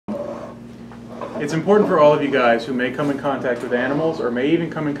It's important for all of you guys who may come in contact with animals or may even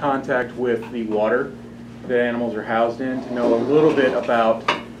come in contact with the water that animals are housed in to know a little bit about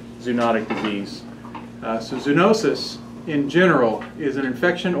zoonotic disease. So zoonosis in general is an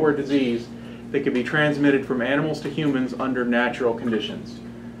infection or disease that can be transmitted from animals to humans under natural conditions.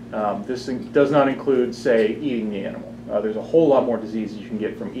 This does not include, say, eating the animal. There's a whole lot more diseases you can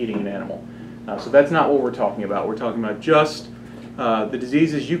get from eating an animal. So that's not what we're talking about. We're talking about just the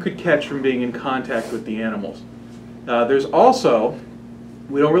diseases you could catch from being in contact with the animals. There's also,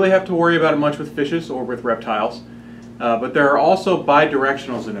 we don't really have to worry about it much with fishes or with reptiles, but there are also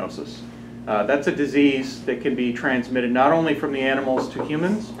bidirectional zoonosis. That's a disease that can be transmitted not only from the animals to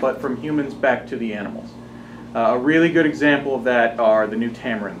humans, but from humans back to the animals. A really good example of that are the new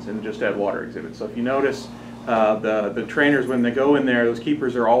tamarins in the Just Add Water exhibit. So if you notice, the trainers, when they go in there, those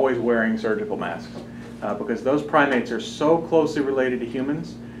keepers are always wearing surgical masks because those primates are so closely related to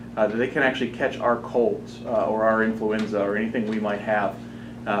humans that they can actually catch our colds or our influenza or anything we might have.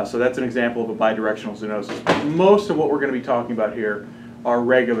 So that's an example of a bidirectional zoonosis. But most of what we're going to be talking about here are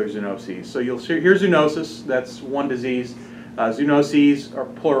regular zoonoses. So you'll see here zoonosis, that's one disease. Zoonoses are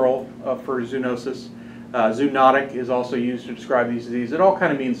plural for zoonosis. Zoonotic is also used to describe these diseases. It all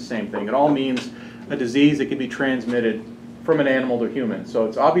kind of means the same thing. It all means a disease that can be transmitted from an animal to human. So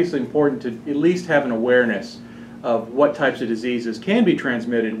it's obviously important to at least have an awareness of what types of diseases can be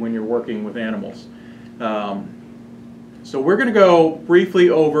transmitted when you're working with animals. So we're going to go briefly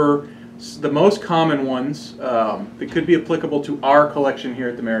over the most common ones that could be applicable to our collection here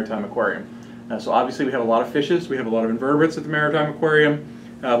at the Maritime Aquarium. So obviously we have a lot of fishes, we have a lot of invertebrates at the Maritime Aquarium,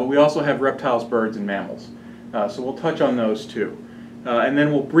 but we also have reptiles, birds, and mammals. So we'll touch on those too. And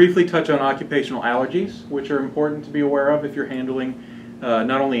then we'll briefly touch on occupational allergies, which are important to be aware of if you're handling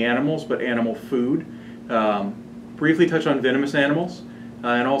not only animals, but animal food. Briefly touch on venomous animals,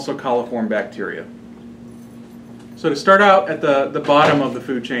 and also coliform bacteria. So to start out at the bottom of the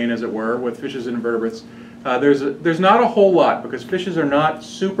food chain, as it were, with fishes and invertebrates, there's not a whole lot because fishes are not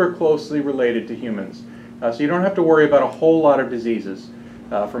super closely related to humans. So you don't have to worry about a whole lot of diseases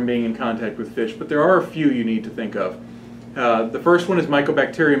from being in contact with fish, but there are a few you need to think of. The first one is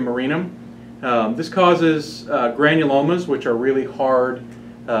Mycobacterium marinum. This causes granulomas, which are really hard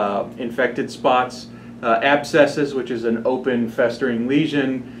infected spots, abscesses, which is an open festering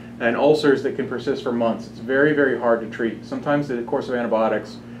lesion, and ulcers that can persist for months. It's very, very hard to treat. Sometimes the course of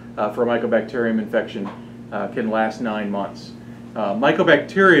antibiotics for a mycobacterium infection can last 9 months.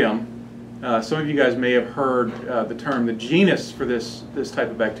 Mycobacterium, some of you guys may have heard the term, the genus for this type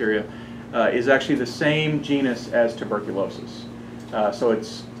of bacteria is actually the same genus as tuberculosis. So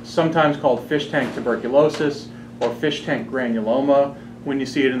it's sometimes called fish tank tuberculosis or fish tank granuloma when you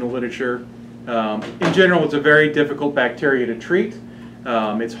see it in the literature. In general, it's a very difficult bacteria to treat.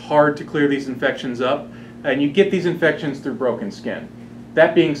 It's hard to clear these infections up, and you get these infections through broken skin.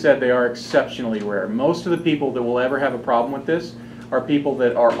 That being said, they are exceptionally rare. Most of the people that will ever have a problem with this are people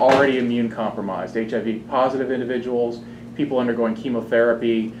that are already immune compromised, HIV positive individuals, people undergoing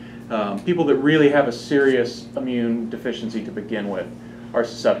chemotherapy, people that really have a serious immune deficiency to begin with are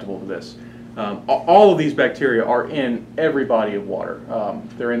susceptible to this. All of these bacteria are in every body of water.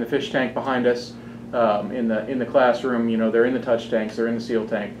 They're in the fish tank behind us, in the classroom, you know, they're in the touch tanks, they're in the seal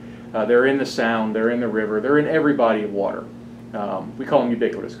tank, they're in the sound, they're in the river, they're in every body of water. We call them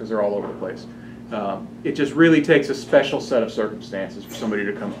ubiquitous because they're all over the place. It just really takes a special set of circumstances for somebody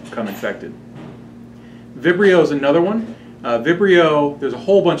to come infected. Vibrio is another one. Vibrio, there's a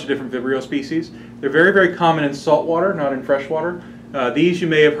whole bunch of different Vibrio species. They're very, very common in salt water, not in fresh water. These you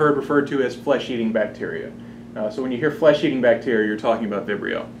may have heard referred to as flesh-eating bacteria. So when you hear flesh-eating bacteria, you're talking about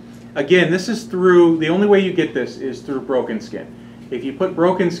Vibrio. Again, this is through, the only way you get this is through broken skin. If you put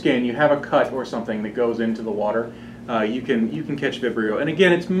broken skin, you have a cut or something that goes into the water, you can catch Vibrio. And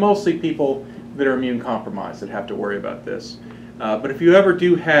again, it's mostly people that are immune compromised that have to worry about this. But if you ever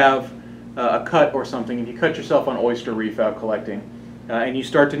do have a cut or something, if you cut yourself on oyster reef out collecting, and you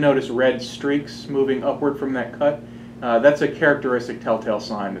start to notice red streaks moving upward from that cut, that's a characteristic telltale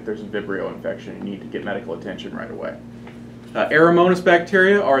sign that there's a Vibrio infection. You need to get medical attention right away. Aeromonas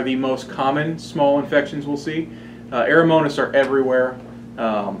bacteria are the most common small infections we'll see. Aeromonas are everywhere,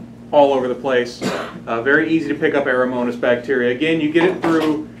 all over the place. Very easy to pick up Aeromonas bacteria. Again, you get it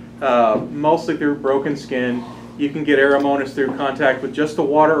through, mostly through broken skin. You can get Aeromonas through contact with just the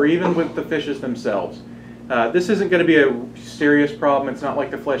water or even with the fishes themselves. This isn't going to be a serious problem. It's not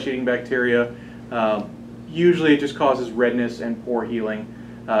like the flesh-eating bacteria. Usually it just causes redness and poor healing.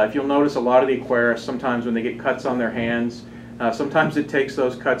 If you'll notice, a lot of the aquarists, sometimes when they get cuts on their hands, sometimes it takes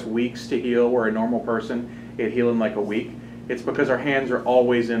those cuts weeks to heal, where a normal person, it'd heal in like a week. It's because our hands are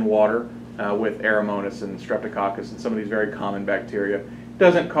always in water, with Aeromonas and Streptococcus and some of these very common bacteria. It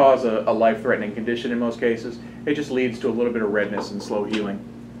doesn't cause a life-threatening condition in most cases. It just leads to a little bit of redness and slow healing.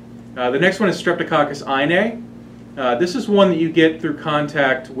 The next one is Streptococcus inae. This is one that you get through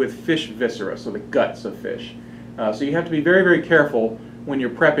contact with fish viscera, so the guts of fish. So you have to be very, very careful when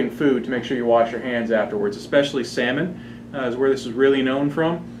you're prepping food to make sure you wash your hands afterwards, especially salmon is where this is really known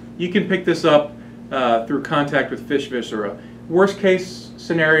from. You can pick this up through contact with fish viscera. Worst case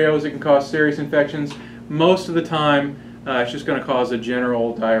scenarios, it can cause serious infections. Most of the time, it's just going to cause a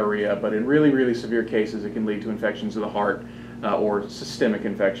general diarrhea, but in really, really severe cases, it can lead to infections of the heart or systemic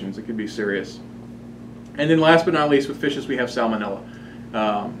infections. It could be serious. And then last but not least, with fishes, we have salmonella.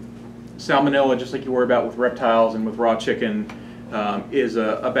 Salmonella, just like you worry about with reptiles and with raw chicken, is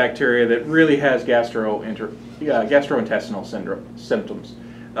a bacteria that really has gastrointestinal symptoms.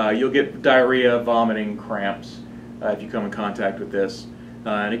 You'll get diarrhea, vomiting, cramps if you come in contact with this.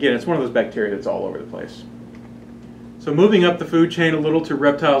 And again, it's one of those bacteria that's all over the place. So moving up the food chain a little to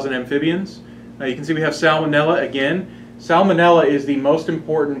reptiles and amphibians, you can see we have salmonella again. Salmonella is the most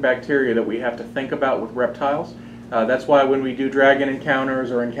important bacteria that we have to think about with reptiles. That's why when we do dragon encounters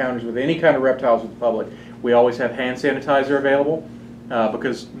or encounters with any kind of reptiles with the public, we always have hand sanitizer available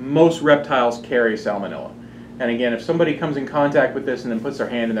because most reptiles carry salmonella. And again, if somebody comes in contact with this and then puts their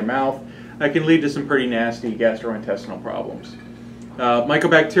hand in their mouth, that can lead to some pretty nasty gastrointestinal problems.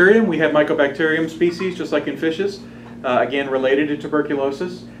 Mycobacterium, we have Mycobacterium species just like in fishes, again related to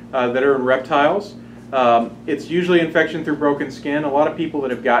tuberculosis that are in reptiles. It's usually infection through broken skin. A lot of people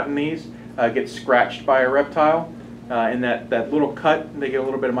that have gotten these get scratched by a reptile. In that little cut, they get a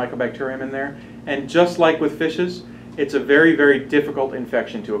little bit of Mycobacterium in there. And just like with fishes, it's a very, very difficult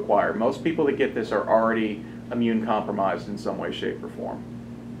infection to acquire. Most people that get this are already immune compromised in some way, shape, or form.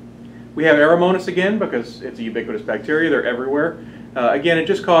 We have Aeromonas again because it's a ubiquitous bacteria. They're everywhere. Again, it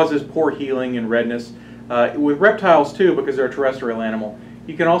just causes poor healing and redness. With reptiles too, because they're a terrestrial animal,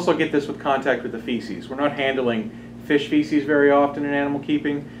 you can also get this with contact with the feces. We're not handling fish feces very often in animal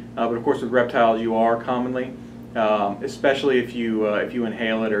keeping, but of course with reptiles you are commonly, especially if you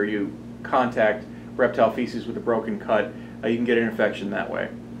inhale it or you contact reptile feces with a broken cut, you can get an infection that way.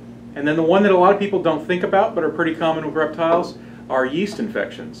 And then the one that a lot of people don't think about but are pretty common with reptiles are yeast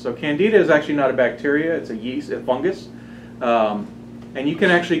infections. So Candida is actually not a bacteria, it's a yeast, a fungus. And you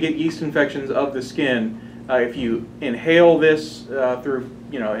can actually get yeast infections of the skin if you inhale this through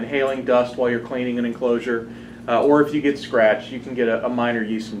inhaling dust while you're cleaning an enclosure, or if you get scratched, you can get a minor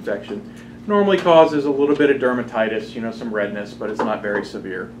yeast infection. Normally causes a little bit of dermatitis, some redness, but it's not very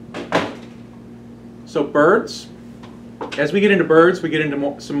severe. So birds, as we get into birds, we get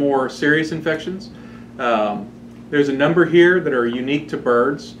into some more serious infections. There's a number here that are unique to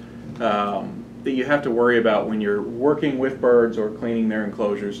birds that you have to worry about when you're working with birds or cleaning their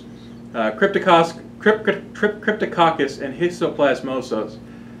enclosures. Cryptococcus and Histoplasmosis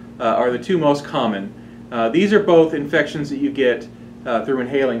are the two most common. These are both infections that you get through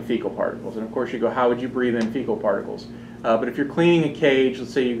inhaling fecal particles. And of course you go, how would you breathe in fecal particles? But if you're cleaning a cage,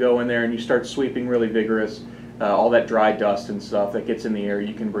 let's say you go in there and you start sweeping really vigorous, all that dry dust and stuff that gets in the air,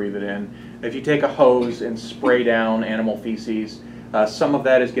 you can breathe it in. If you take a hose and spray down animal feces, some of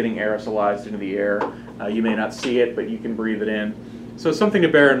that is getting aerosolized into the air. You may not see it, but you can breathe it in. So it's something to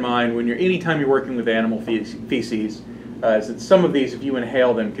bear in mind when anytime you're working with animal feces, is that some of these, if you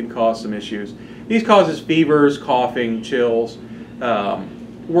inhale them, can cause some issues. These causes fevers, coughing, chills,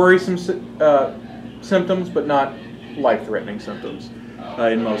 worrisome symptoms, but not life-threatening symptoms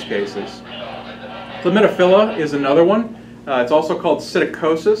in most cases. Chlamydophila is another one. It's also called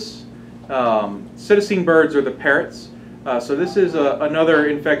psittacosis. Psittacine birds are the parrots. So this is another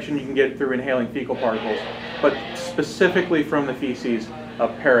infection you can get through inhaling fecal particles, but specifically from the feces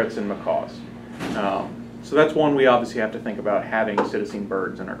of parrots and macaws. So that's one we obviously have to think about having psittacine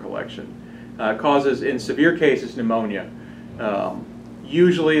birds in our collection. It causes, in severe cases, pneumonia.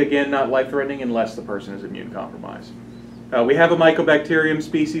 Usually, again, not life-threatening unless the person is immune compromised. We have a Mycobacterium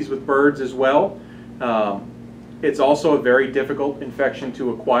species with birds as well. It's also a very difficult infection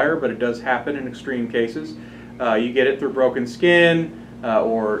to acquire, but it does happen in extreme cases. You get it through broken skin,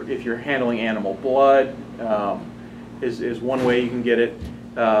 or if you're handling animal blood, is one way you can get it.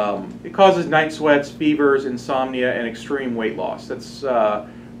 It causes night sweats, fevers, insomnia, and extreme weight loss. That's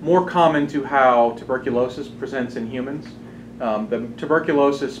more common to how tuberculosis presents in humans. The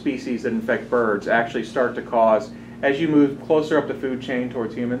tuberculosis species that infect birds actually start to cause, as you move closer up the food chain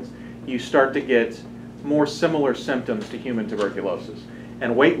towards humans, you start to get more similar symptoms to human tuberculosis.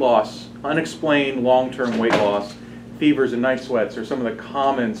 And weight loss, unexplained long-term weight loss, fevers and night sweats are some of the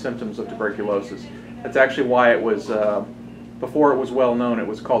common symptoms of tuberculosis. That's actually why it was before it was well known, it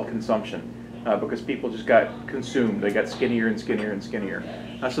was called consumption because people just got consumed. They got skinnier and skinnier and skinnier.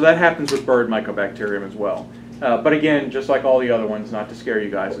 So that happens with bird mycobacterium as well. But again, just like all the other ones, not to scare you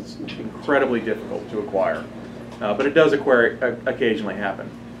guys, it's incredibly difficult to acquire. But it does occasionally happen.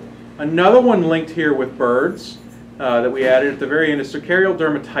 Another one linked here with birds that we added at the very end is cercarial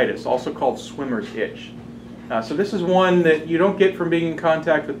dermatitis, also called swimmer's itch. So this is one that you don't get from being in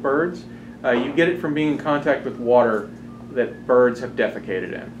contact with birds. You get it from being in contact with water that birds have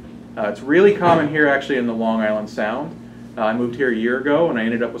defecated in. It's really common here actually in the Long Island Sound. I moved here a year ago and I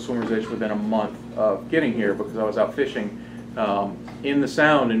ended up with swimmer's itch within a month of getting here because I was out fishing in the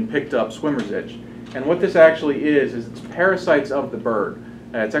Sound and picked up swimmer's itch. And what this actually is it's parasites of the bird.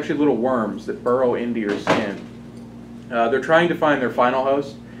 It's actually little worms that burrow into your skin. They're trying to find their final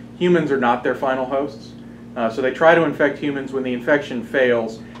host. Humans are not their final hosts. So they try to infect humans. When the infection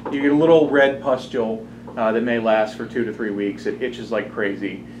fails, you get a little red pustule that may last for 2 to 3 weeks. It itches like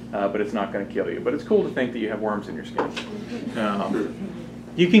crazy, but it's not going to kill you. But it's cool to think that you have worms in your skin.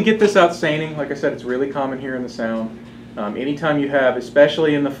 You can get this out seining. Like I said, it's really common here in the Sound. Anytime you have,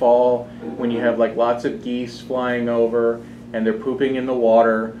 especially in the fall, when you have like lots of geese flying over and they're pooping in the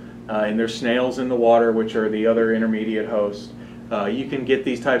water, and there's snails in the water, which are the other intermediate host, you can get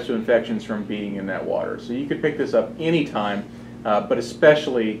these types of infections from being in that water. So you could pick this up anytime, but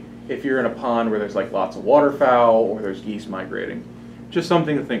especially if you're in a pond where there's like lots of waterfowl or there's geese migrating. Just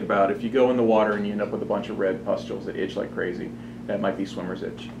something to think about. If you go in the water and you end up with a bunch of red pustules that itch like crazy, that might be swimmer's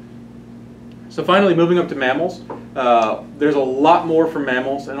itch. So finally, moving up to mammals, there's a lot more for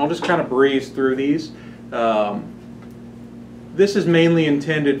mammals, and I'll just kind of breeze through these. This is mainly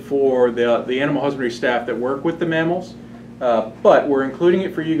intended for the animal husbandry staff that work with the mammals, but we're including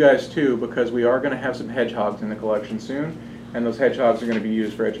it for you guys too because we are going to have some hedgehogs in the collection soon, and those hedgehogs are going to be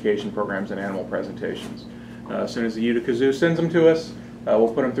used for education programs and animal presentations. As soon as the Utica Zoo sends them to us,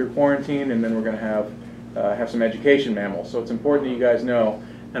 we'll put them through quarantine, and then we're going to have some education mammals. So it's important that you guys know.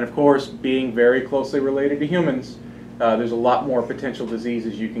 And of course, being very closely related to humans, there's a lot more potential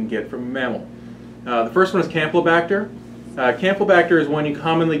diseases you can get from a mammal. The first one is Campylobacter. Campylobacter is one you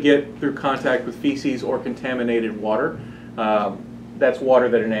commonly get through contact with feces or contaminated water. That's water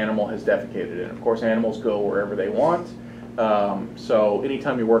that an animal has defecated in. Of course, animals go wherever they want. So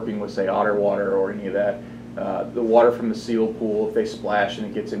anytime you're working with, say, otter water or any of that, the water from the seal pool, if they splash and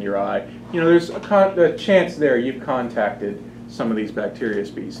it gets in your eye, you know, there's a chance there you've contacted some of these bacteria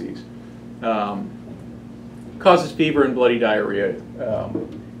species. Causes fever and bloody diarrhea,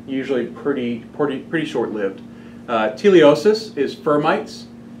 usually pretty short-lived. Teleosis is fur mites.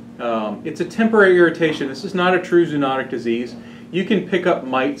 It's a temporary irritation. This is not a true zoonotic disease. You can pick up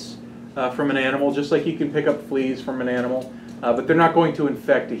mites from an animal just like you can pick up fleas from an animal, but they're not going to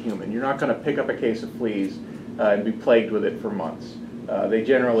infect a human. You're not going to pick up a case of fleas and be plagued with it for months. They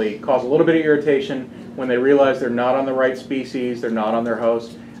generally cause a little bit of irritation. When they realize they're not on the right species, they're not on their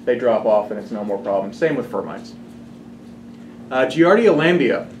host, they drop off and it's no more problem. Same with fur mites. Giardia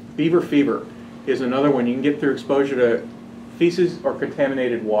lambia, beaver fever, is another one you can get through exposure to feces or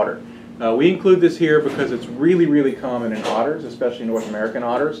contaminated water. We include this here because it's really common in otters, especially North American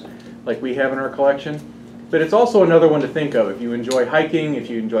otters, like we have in our collection. But it's also another one to think of. If you enjoy hiking, if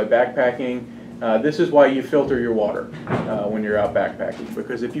you enjoy backpacking, this is why you filter your water when you're out backpacking.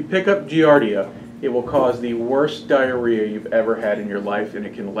 Because if you pick up Giardia, it will cause the worst diarrhea you've ever had in your life, and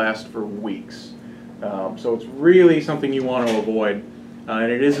it can last for weeks. So it's really something you want to avoid.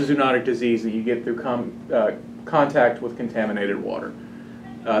 And it is a zoonotic disease that you get through contact with contaminated water.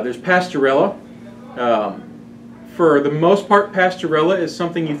 There's Pasteurella. For the most part, Pasteurella is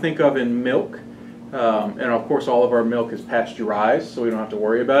something you think of in milk. And of course, all of our milk is pasteurized, so we don't have to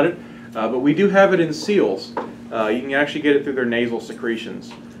worry about it. But we do have it in seals. You can actually get it through their nasal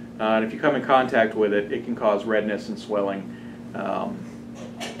secretions. And if you come in contact with it, it can cause redness and swelling,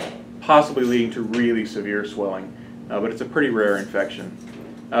 possibly leading to really severe swelling. But it's a pretty rare infection.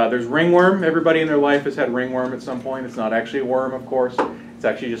 There's ringworm. Everybody in their life has had ringworm at some point. It's not actually a worm, of course. It's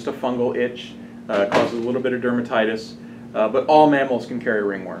actually just a fungal itch. It causes a little bit of dermatitis. But all mammals can carry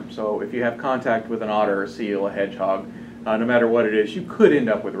ringworm. So if you have contact with an otter, a seal, a hedgehog, no matter what it is, you could end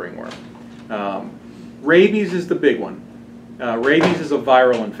up with ringworm. Rabies is the big one. Rabies is a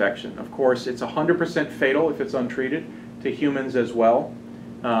viral infection. Of course, it's 100% fatal if it's untreated to humans as well.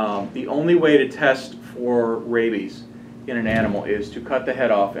 The only way to test for rabies in an animal is to cut the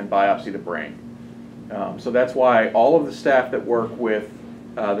head off and biopsy the brain. So that's why all of the staff that work with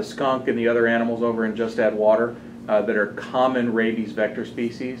the skunk and the other animals over in Just Add Water that are common rabies vector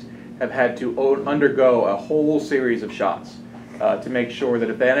species have had to undergo a whole series of shots to make sure that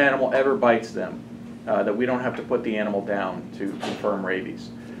if that animal ever bites them, that we don't have to put the animal down to confirm rabies.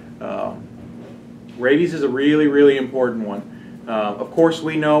 Rabies is a really, really important one. Of course,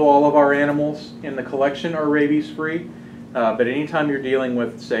 we know all of our animals in the collection are rabies-free, but anytime you're dealing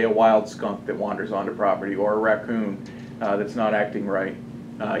with, say, a wild skunk that wanders onto property or a raccoon that's not acting right,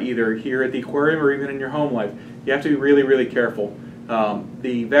 either here at the aquarium or even in your home life, you have to be really, really careful.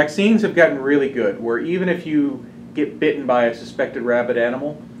 The vaccines have gotten really good, where even if you get bitten by a suspected rabid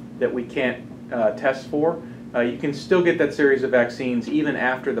animal that we can't test for, you can still get that series of vaccines even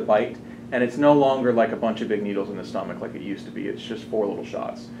after the bite, and it's no longer like a bunch of big needles in the stomach like it used to be. It's just 4 little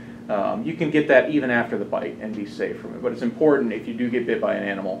shots. You can get that even after the bite and be safe from it, but it's important if you do get bit by an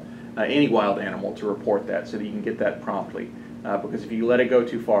animal, any wild animal, to report that so that you can get that promptly, because if you let it go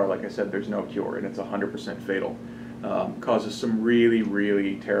too far, like I said, there's no cure, and it's 100% fatal. Causes some really,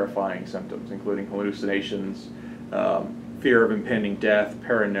 really terrifying symptoms, including hallucinations, fear of impending death,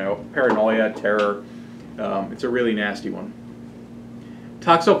 paranoia, terror. It's a really nasty one.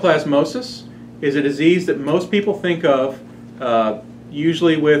 Toxoplasmosis is a disease that most people think of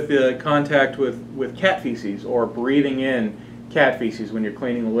usually with contact with cat feces or breathing in cat feces when you're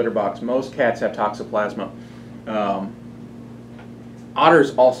cleaning the litter box. Most cats have toxoplasma.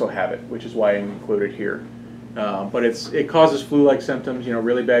 Otters also have it, which is why I included here. But it causes flu-like symptoms,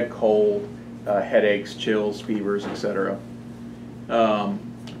 really bad cold, headaches, chills, fevers, etc. Of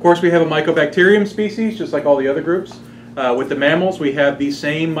course, we have a Mycobacterium species, just like all the other groups. With the mammals, we have the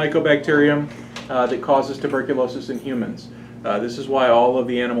same Mycobacterium that causes tuberculosis in humans. This is why all of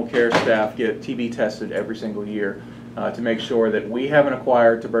the animal care staff get TB tested every single year to make sure that we haven't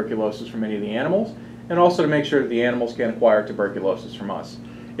acquired tuberculosis from any of the animals, and also to make sure that the animals can't acquire tuberculosis from us.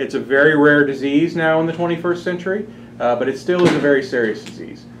 It's a very rare disease now in the 21st century, but it still is a very serious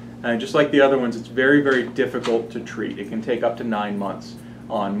disease. And just like the other ones, it's very, very difficult to treat. It can take up to 9 months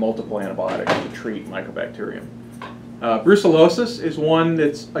on multiple antibiotics to treat Mycobacterium. Brucellosis is one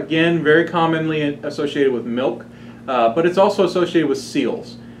that's, again, very commonly associated with milk, but it's also associated with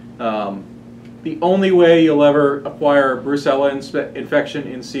seals. The only way you'll ever acquire a Brucella infection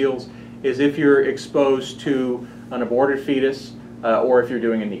in seals is if you're exposed to an aborted fetus or if you're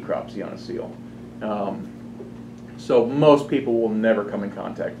doing a necropsy on a seal. So most people will never come in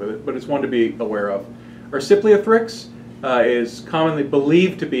contact with it, but it's one to be aware of. Ursipliothrix is commonly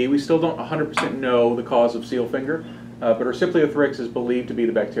believed to be, we still don't 100% know the cause of seal finger, but Ursipliothrix is believed to be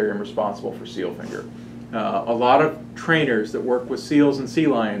the bacterium responsible for seal finger. A lot of trainers that work with seals and sea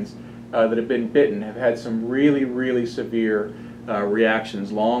lions that have been bitten have had some really, really severe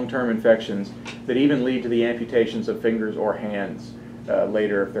reactions, long-term infections that even lead to the amputations of fingers or hands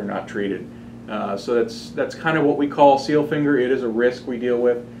later if they're not treated. So that's kind of what we call seal finger. It is a risk we deal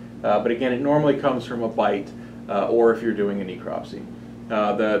with, but again, it normally comes from a bite or if you're doing a necropsy.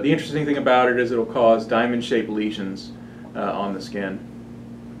 The interesting thing about it is it'll cause diamond-shaped lesions on the skin.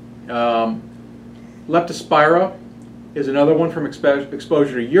 Leptospira is another one from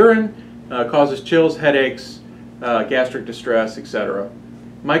exposure to urine, causes chills, headaches, gastric distress, etc.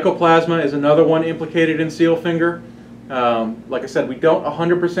 Mycoplasma is another one implicated in seal finger. Like I said, we don't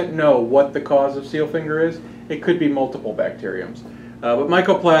 100% know what the cause of seal finger is. It could be multiple bacteriums. But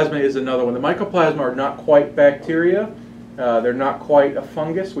mycoplasma is another one. The mycoplasma are not quite bacteria. They're not quite a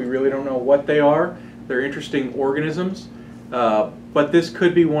fungus. We really don't know what they are. They're interesting organisms. But this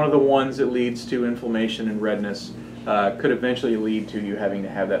could be one of the ones that leads to inflammation and redness. Could eventually lead to you having to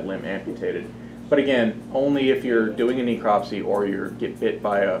have that limb amputated. But again, only if you're doing a necropsy or you get bit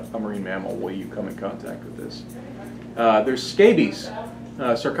by a marine mammal will you come in contact with this. There's scabies.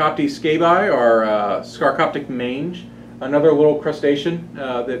 Sarcoptes scabi, or Sarcoptic mange, another little crustacean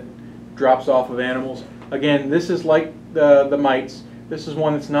that drops off of animals. Again, this is like the mites. This is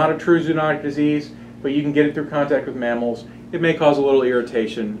one that's not a true zoonotic disease, but you can get it through contact with mammals. It may cause a little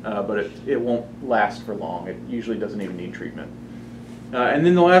irritation, but it won't last for long. It usually doesn't even need treatment. And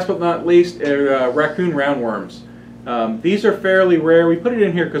then the last but not least are raccoon roundworms. These are fairly rare. We put it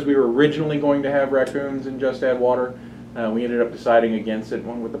in here because we were originally going to have raccoons in Just Add Water. We ended up deciding against it,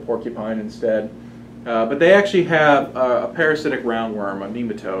 went with the porcupine instead. But they actually have a parasitic roundworm, a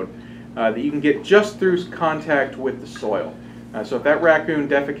nematode, that you can get just through contact with the soil. So if that raccoon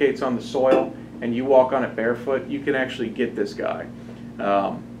defecates on the soil and you walk on it barefoot, you can actually get this guy.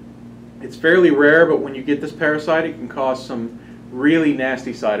 It's fairly rare, but when you get this parasite, it can cause some really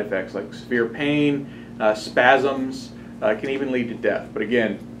nasty side effects like severe pain, spasms, can even lead to death. But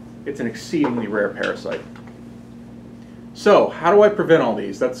again, it's an exceedingly rare parasite. So, how do I prevent all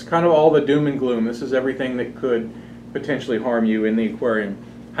these? That's kind of all the doom and gloom. This is everything that could potentially harm you in the aquarium.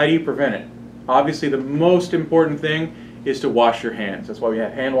 How do you prevent it? Obviously, the most important thing is to wash your hands. That's why we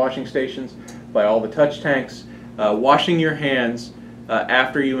have hand washing stations. by all the touch tanks. Washing your hands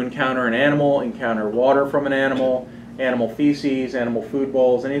after you encounter an animal, encounter water from an animal, animal feces, animal food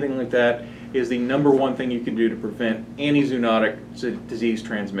bowls, anything like that, is the #1 thing you can do to prevent any zoonotic disease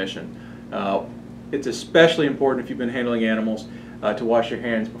transmission. It's especially important if you've been handling animals to wash your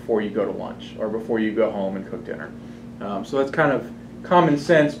hands before you go to lunch or before you go home and cook dinner. So that's kind of common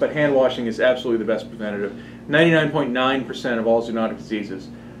sense, but hand washing is absolutely the best preventative. 99.9% of all zoonotic diseases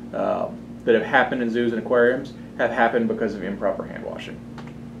that have happened in zoos and aquariums have happened because of improper hand washing.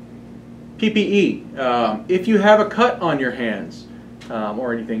 PPE. If you have a cut on your hands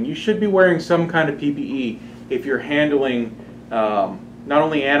or anything, you should be wearing some kind of PPE if you're handling not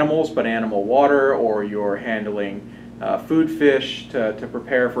only animals, but animal water, or you're handling food fish to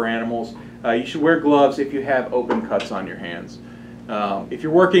prepare for animals. You should wear gloves if you have open cuts on your hands. If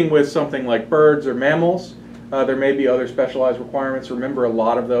you're working with something like birds or mammals, there may be other specialized requirements. Remember, a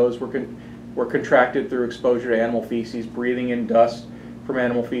lot of those were contracted through exposure to animal feces, breathing in dust from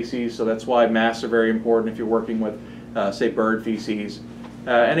animal feces, so that's why masks are very important if you're working with, say, bird feces.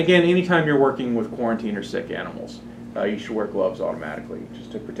 And again, anytime you're working with quarantine or sick animals, you should wear gloves automatically,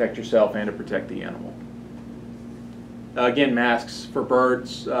 just to protect yourself and to protect the animal. Again, masks for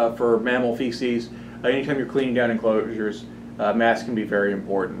birds, for mammal feces. Anytime you're cleaning down enclosures, masks can be very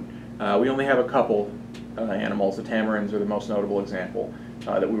important. We only have a couple animals. The tamarins are the most notable example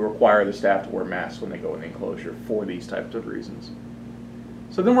that we require the staff to wear masks when they go in the enclosure for these types of reasons.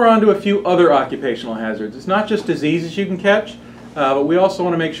 So then we're on to a few other occupational hazards. It's not just diseases you can catch, but we also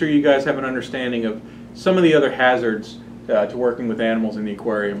want to make sure you guys have an understanding of some of the other hazards to working with animals in the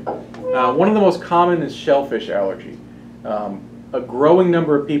aquarium. One of the most common is shellfish allergy. A growing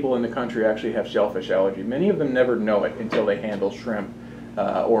number of people in the country actually have shellfish allergy. Many of them never know it until they handle shrimp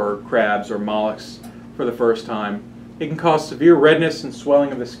or crabs or mollusks for the first time. It can cause severe redness and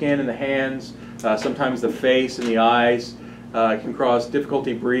swelling of the skin and the hands, sometimes the face and the eyes. It can cause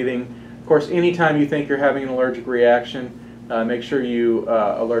difficulty breathing. Of course, anytime you think you're having an allergic reaction, make sure you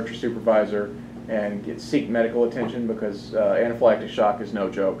alert your supervisor and seek medical attention, because anaphylactic shock is no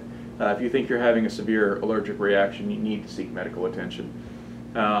joke. If you think you're having a severe allergic reaction, you need to seek medical attention.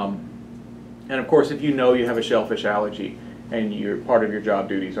 And of course, if you know you have a shellfish allergy and part of your job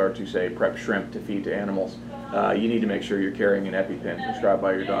duties are to, say, prep shrimp to feed to animals, you need to make sure you're carrying an EpiPen prescribed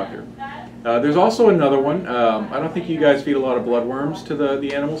by your doctor. There's also another one. I don't think you guys feed a lot of bloodworms to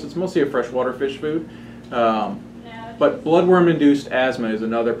the animals. It's mostly a freshwater fish food. But bloodworm-induced asthma is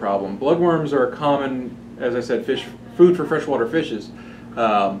another problem. Bloodworms are a common, as I said, food for freshwater fishes.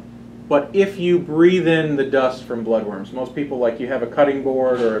 But if you breathe in the dust from bloodworms, most people, like, you have a cutting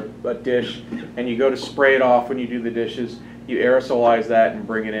board or a dish and you go to spray it off when you do the dishes, you aerosolize that and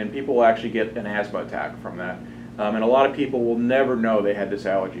bring it in. People will actually get an asthma attack from that. And a lot of people will never know they had this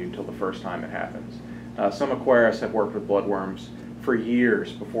allergy until the first time it happens. Some aquarists have worked with bloodworms for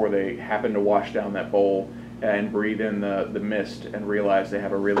years before they happen to wash down that bowl and breathe in the mist and realize they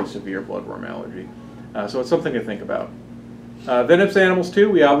have a really severe bloodworm allergy. So it's something to think about. Venomous animals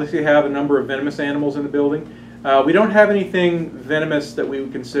too. We obviously have a number of venomous animals in the building. We don't have anything venomous that we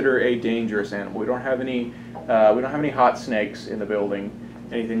would consider a dangerous animal. We don't have any hot snakes in the building,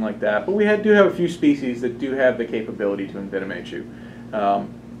 anything like that. But we do have a few species that do have the capability to envenomate you.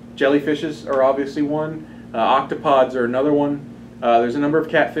 Jellyfishes are obviously one. Octopods are another one. There's a number of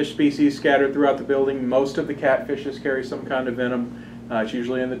catfish species scattered throughout the building. Most of the catfishes carry some kind of venom. It's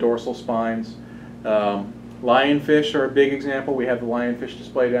usually in the dorsal spines. Lionfish are a big example. We have the lionfish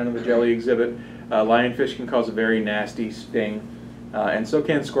display down in the jelly exhibit. Lionfish can cause a very nasty sting, and so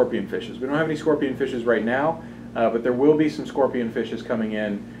can scorpionfishes. We don't have any scorpionfishes right now, but there will be some scorpionfishes coming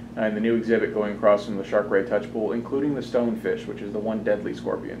in the new exhibit going across from the shark ray touch pool, including the stonefish, which is the one deadly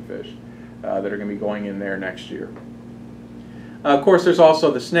scorpionfish, that are going to be going in there next year. Of course, there's also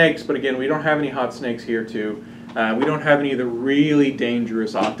the snakes, but again, we don't have any hot snakes here too. We don't have any of the really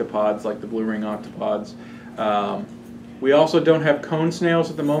dangerous octopods like the blue ring octopods. We also don't have cone snails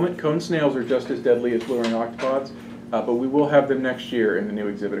at the moment. Cone snails are just as deadly as blue ring octopods, but we will have them next year in the new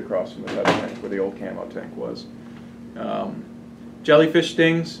exhibit across from the touch tank where the old camo tank was. Jellyfish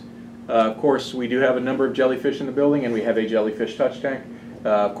stings. Of course, we do have a number of jellyfish in the building, and we have a jellyfish touch tank.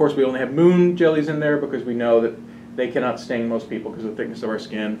 Of course, we only have moon jellies in there because we know that they cannot sting most people because of the thickness of our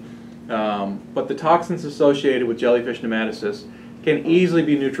skin. But the toxins associated with jellyfish nematocysts can easily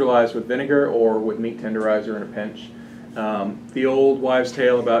be neutralized with vinegar or with meat tenderizer in a pinch. The old wives'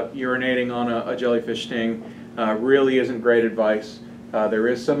 tale about urinating on a jellyfish sting really isn't great advice. There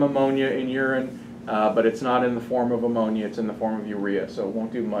is some ammonia in urine, but it's not in the form of ammonia, it's in the form of urea, so it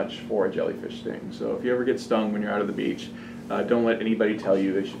won't do much for a jellyfish sting. So if you ever get stung when you're out of the beach, Don't let anybody tell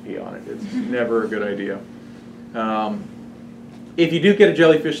you they should pee on it. It's never a good idea. If you do get a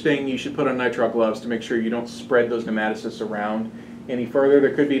jellyfish sting, you should put on nitrile gloves to make sure you don't spread those nematocysts around any further.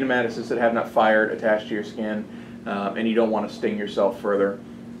 There could be nematocysts that have not fired attached to your skin, and you don't want to sting yourself further.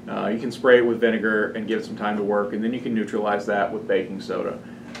 You can spray it with vinegar and give it some time to work, and then you can neutralize that with baking soda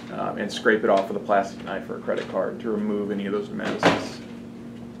and scrape it off with a plastic knife or a credit card to remove any of those nematocysts.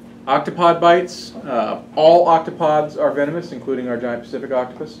 Octopod bites. All octopods are venomous, including our giant Pacific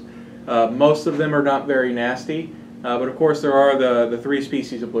octopus. Most of them are not very nasty, but of course there are the 3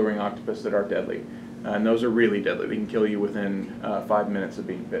 species of blue ring octopus that are deadly, and those are really deadly. They can kill you within 5 minutes of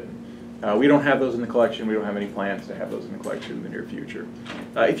being bitten. We don't have those in the collection. We don't have any plans to have those in the collection in the near future.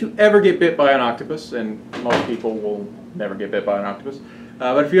 If you ever get bit by an octopus, and most people will never get bit by an octopus,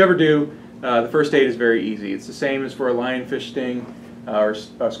 but if you ever do, the first aid is very easy. It's the same as for a lionfish sting or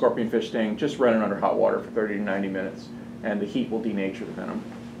a scorpionfish sting. Just run it under hot water for 30 to 90 minutes, and the heat will denature the venom.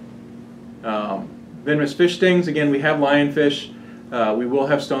 Venomous fish stings, again, we have lionfish. We will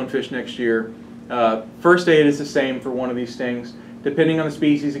have stonefish next year. First aid is the same for one of these stings. Depending on the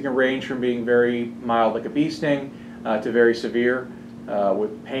species, it can range from being very mild, like a bee sting, to very severe,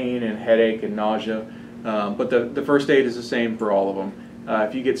 with pain and headache and nausea. But the first aid is the same for all of them.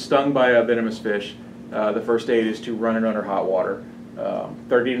 If you get stung by a venomous fish, the first aid is to run it under hot water.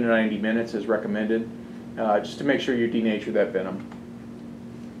 30 to 90 minutes is recommended, just to make sure you denature that venom.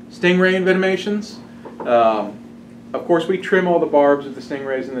 Stingray envenomations. Of course, we trim all the barbs of the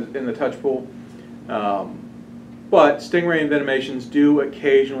stingrays in the touch pool. But stingray envenomations do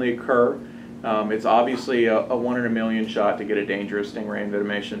occasionally occur. It's obviously a 1 in a million shot to get a dangerous stingray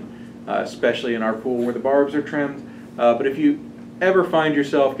envenomation, especially in our pool where the barbs are trimmed. But if you ever find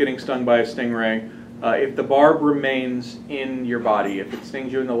yourself getting stung by a stingray, if the barb remains in your body, if it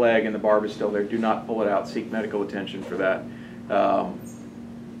stings you in the leg and the barb is still there, do not pull it out. Seek medical attention for that.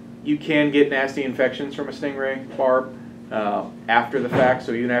 You can get nasty infections from a stingray barb after the fact,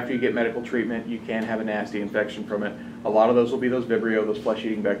 so even after you get medical treatment, you can have a nasty infection from it. A lot of those will be those Vibrio, those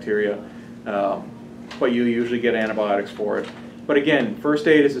flesh-eating bacteria, but you usually get antibiotics for it. But again, first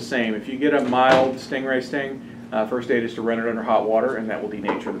aid is the same. If you get a mild stingray sting, first aid is to run it under hot water, and that will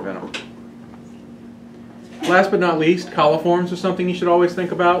denature the venom. Last but not least, coliforms are something you should always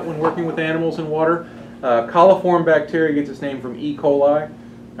think about when working with animals in water. Coliform bacteria gets its name from E. coli.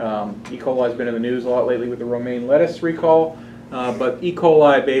 E. coli has been in the news a lot lately with the romaine lettuce recall, but E.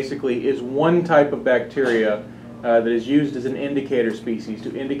 coli basically is one type of bacteria that is used as an indicator species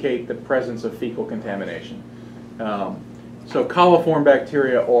to indicate the presence of fecal contamination. So coliform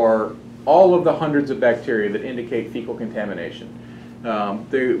bacteria are all of the hundreds of bacteria that indicate fecal contamination.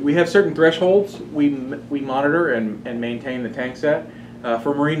 We have certain thresholds we monitor and maintain the tanks at.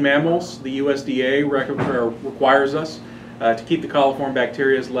 For marine mammals, the USDA requires us to keep the coliform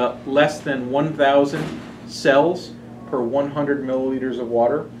bacteria less than 1,000 cells per 100 milliliters of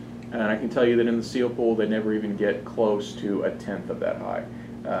water. And I can tell you that in the seal pool, they never even get close to 1/10 of that high.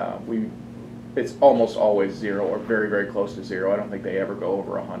 It's almost always 0 or very, very close to 0. I don't think they ever go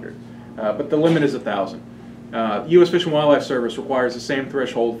over 100. But the limit is 1,000. U.S. Fish and Wildlife Service requires the same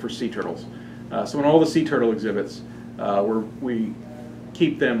threshold for sea turtles. So in all the sea turtle exhibits, we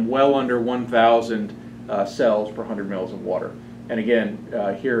keep them well under 1,000 cells per 100 mils of water. And again,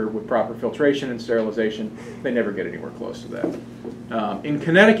 here with proper filtration and sterilization, they never get anywhere close to that. In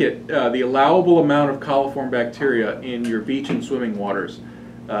Connecticut, the allowable amount of coliform bacteria in your beach and swimming waters,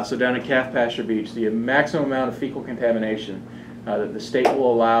 so down at Calf Pasture Beach, the maximum amount of fecal contamination that the state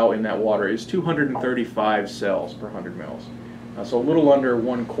will allow in that water is 235 cells per 100 mils. So a little under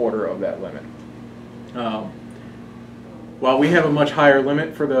 1/4 of that limit. While we have a much higher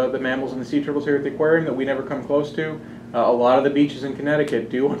limit for the mammals and the sea turtles here at the aquarium that we never come close to, a lot of the beaches in Connecticut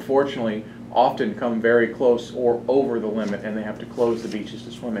do unfortunately often come very close or over the limit, and they have to close the beaches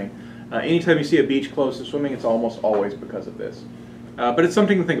to swimming. Anytime you see a beach closed to swimming, it's almost always because of this. But it's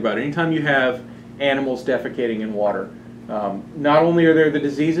something to think about. Anytime you have animals defecating in water, not only are there the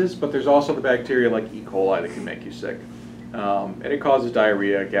diseases, but there's also the bacteria like E. coli that can make you sick. And it causes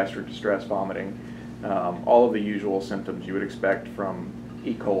diarrhea, gastric distress, vomiting, all of the usual symptoms you would expect from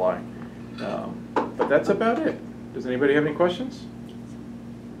E. coli. But that's about it. Does anybody have any questions?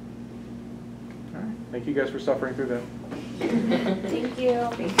 All right. Thank you guys for suffering through that. Thank you.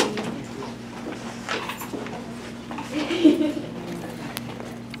 Thank you.